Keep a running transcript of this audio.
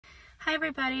Hi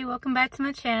everybody, welcome back to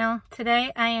my channel.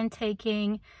 Today I am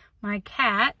taking my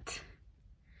cat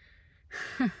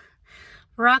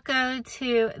Rocco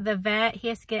to the vet. He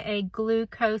has to get a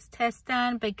glucose test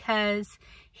done because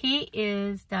he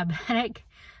is diabetic.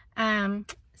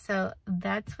 So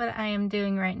that's what I am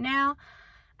doing right now.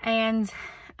 And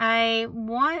I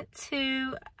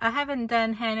haven't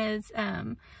done Hannah's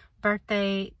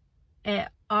birthday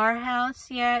at our house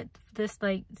yet. This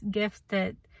gift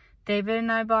that David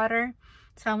and I bought her.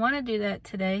 So I want to do that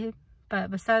today.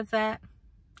 But besides that,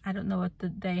 I don't know what the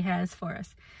day has for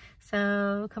us.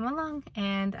 So come along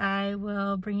and I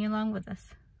will bring you along with us.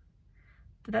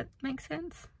 Did that make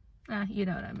sense? You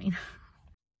know what I mean.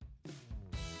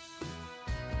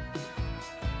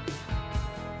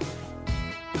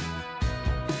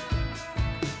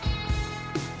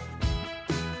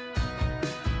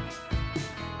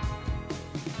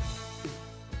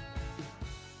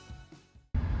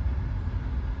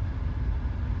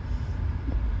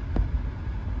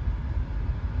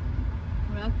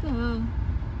 Rocco,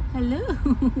 hello.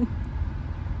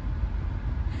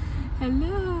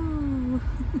 Hello.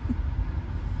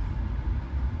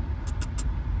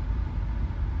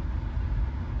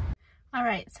 All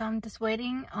right, so I'm just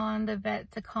waiting on the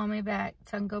vet to call me back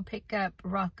so I can go pick up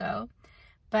Rocco.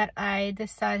 But I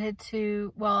decided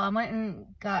to, I went and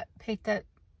picked up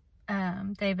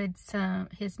David's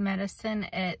his medicine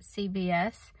at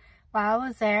CVS. While I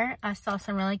was there, I saw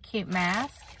some really cute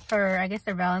masks for, I guess,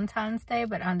 their Valentine's Day,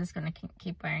 but I'm just going to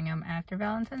keep wearing them after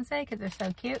Valentine's Day because they're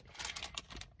so cute.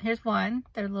 Here's one.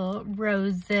 They're little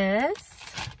roses.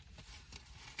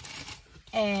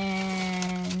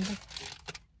 And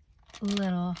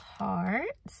little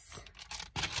hearts.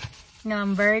 You know,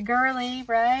 I'm very girly,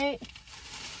 right?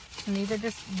 And these are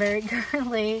just very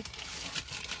girly.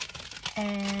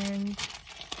 And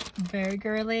very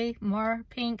girly, more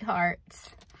pink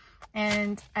hearts.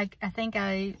 And I think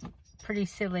I'm pretty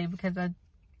silly because a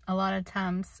lot of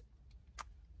times,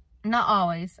 not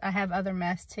always, I have other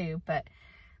masks too, but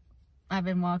I've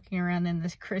been walking around in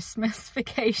this Christmas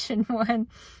vacation one.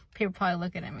 People probably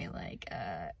looking at me like,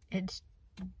 it's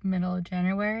middle of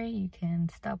January, you can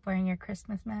stop wearing your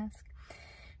Christmas mask.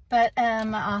 But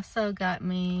I also got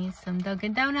me some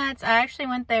Dunkin Donuts. I actually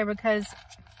went there because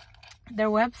their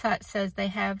website says they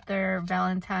have their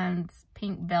Valentine's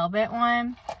pink velvet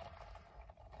one.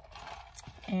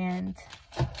 And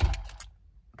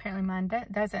apparently mine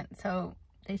doesn't, so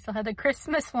they still have the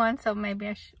Christmas one, so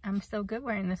maybe I'm still good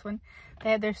wearing this one.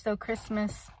 They have their still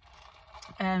Christmas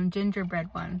gingerbread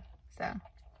one, so.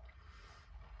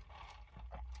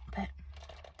 But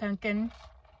Dunkin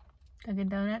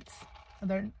Donuts,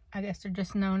 I guess they're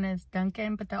just known as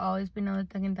Dunkin, but they'll always be known as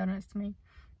Dunkin Donuts to me.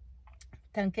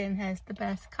 Dunkin has the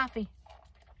best coffee.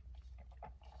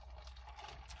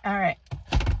 All right.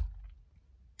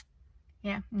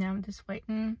 Yeah, now I'm just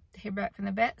waiting to hear back from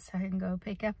the vet so I can go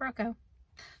pick up Rocco.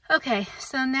 Okay,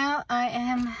 so now I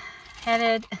am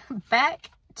headed back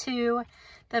to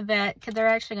the vet because they're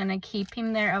actually going to keep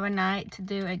him there overnight to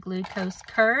do a glucose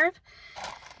curve.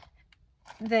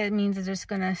 That means they're just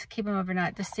going to keep him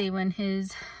overnight to see when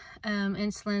his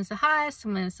insulin is the highest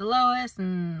and when it's the lowest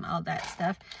and all that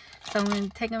stuff. So I'm going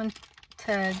to take him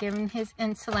to give him his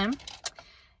insulin.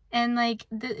 And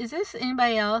is this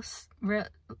anybody else?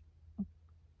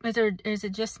 Is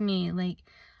it just me? Like,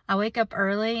 I wake up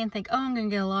early and think, oh, I'm going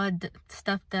to get a lot of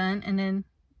stuff done, and then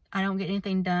I don't get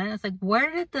anything done. It's like,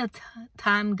 where did the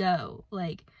time go?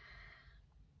 Like,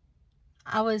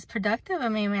 I was productive. I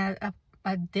mean,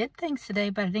 I did things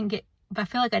today, but I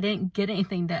feel like I didn't get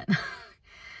anything done.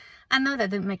 I know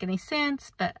that didn't make any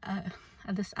sense, but I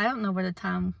don't know where the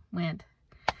time went.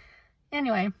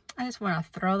 Anyway, I just want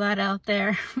to throw that out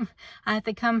there. I have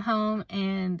to come home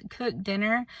and cook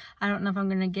dinner. I don't know if I'm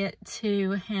going to get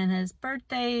to Hannah's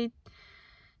birthday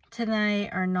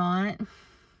tonight or not.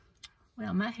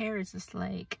 Well, my hair is just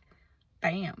like,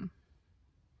 bam.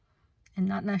 And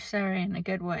not necessarily in a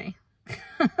good way.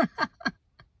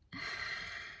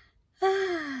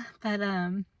 But,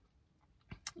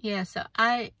 yeah, so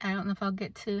I don't know if I'll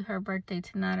get to her birthday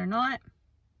tonight or not.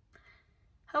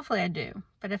 Hopefully I do.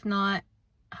 But if not,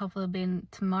 hopefully it'll be in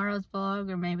tomorrow's vlog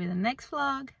or maybe the next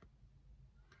vlog.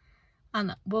 I don't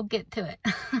know. We'll get to it.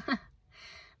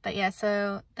 But yeah,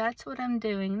 so that's what I'm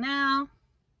doing now.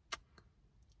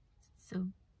 So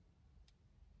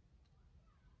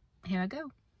here I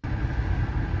go.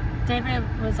 David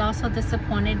was also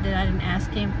disappointed that I didn't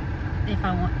ask him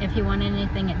if he wanted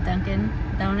anything at Dunkin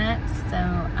Donuts. So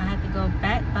I had to go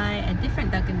back by a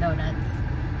different Dunkin Donuts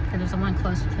because there's one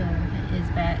closer to his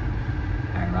vet,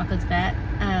 or Rocco's vet.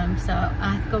 So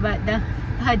I have to go back down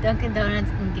by Dunkin Donuts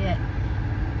and get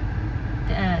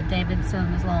David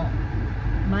some his little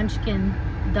munchkin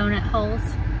donut holes,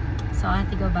 so I have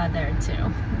to go by there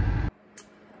too.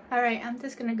 Alright, I'm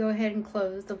just gonna go ahead and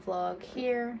close the vlog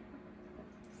here.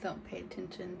 Don't pay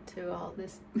attention to all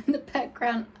this in the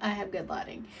background. I have good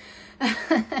lighting.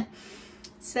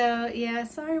 So yeah,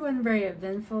 sorry it wasn't a very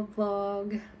eventful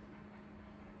vlog.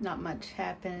 Not much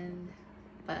happened,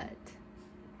 but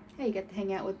hey, you got to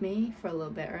hang out with me for a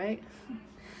little bit, right?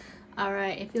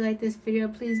 Alright, if you like this video,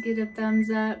 please give it a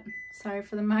thumbs up. Sorry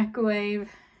for the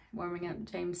microwave. Warming up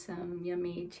James some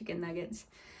yummy chicken nuggets.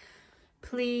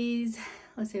 Please,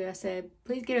 let's see what I said.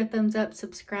 Please give it a thumbs up,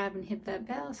 subscribe, and hit that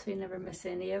bell so you never miss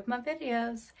any of my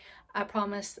videos. I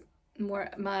promise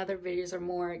my other videos are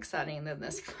more exciting than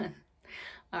this one.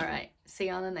 Alright, see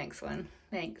you on the next one.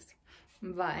 Thanks.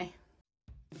 Bye.